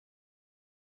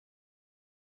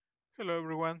Hello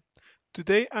everyone.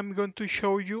 Today I'm going to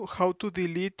show you how to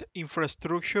delete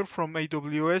infrastructure from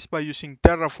AWS by using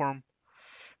Terraform.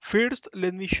 First,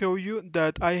 let me show you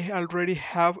that I already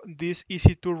have this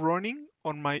EC2 running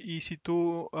on my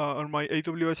EC2 on my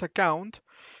AWS account,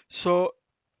 so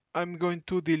I'm going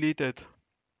to delete it.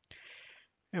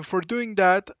 And for doing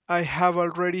that, I have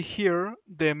already here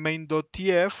the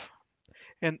main.tf,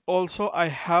 and also I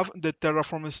have the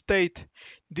Terraform state.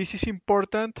 This is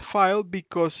important file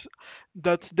because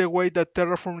that's the way that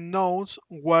Terraform knows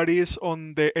what is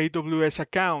on the AWS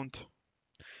account.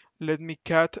 Let me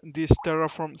cut this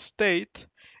Terraform state,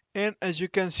 and as you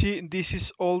can see, this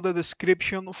is all the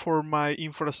description for my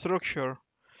infrastructure,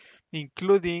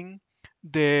 including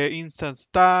the instance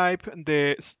type,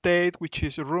 the state which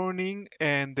is running,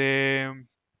 and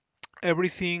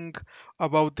everything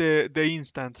about the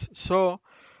instance. So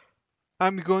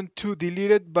I'm going to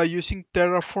delete it by using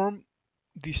Terraform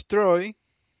destroy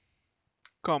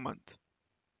command.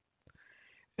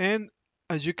 And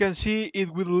as you can see,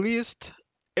 it will list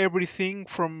everything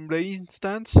from the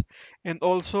instance, and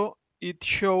also it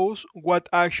shows what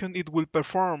action it will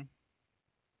perform,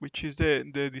 which is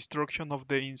the destruction of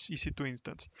the EC2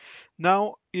 instance.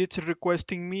 Now it's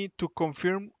requesting me to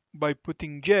confirm by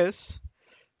putting yes,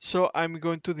 so I'm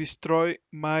going to destroy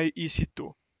my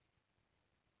EC2.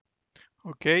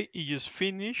 Okay, it just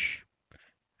finished.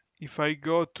 If I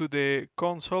go to the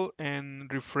console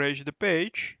and refresh the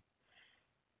page,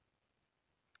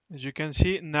 as you can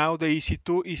see, now the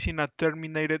EC2 is in a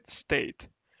terminated state.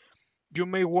 You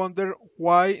may wonder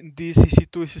why this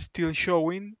EC2 is still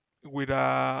showing with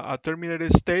a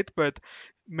terminated state, but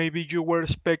maybe you were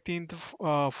expecting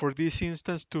for this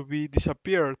instance to be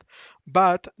disappeared.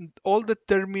 But all the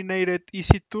terminated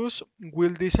EC2s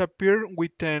will disappear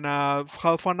within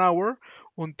half an hour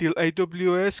until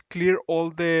AWS clear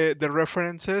all the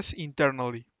references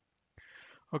internally.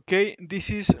 Okay,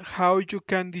 this is how you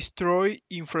can destroy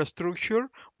infrastructure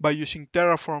by using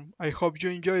Terraform. I hope you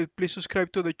enjoyed it. Please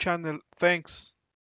subscribe to the channel. Thanks.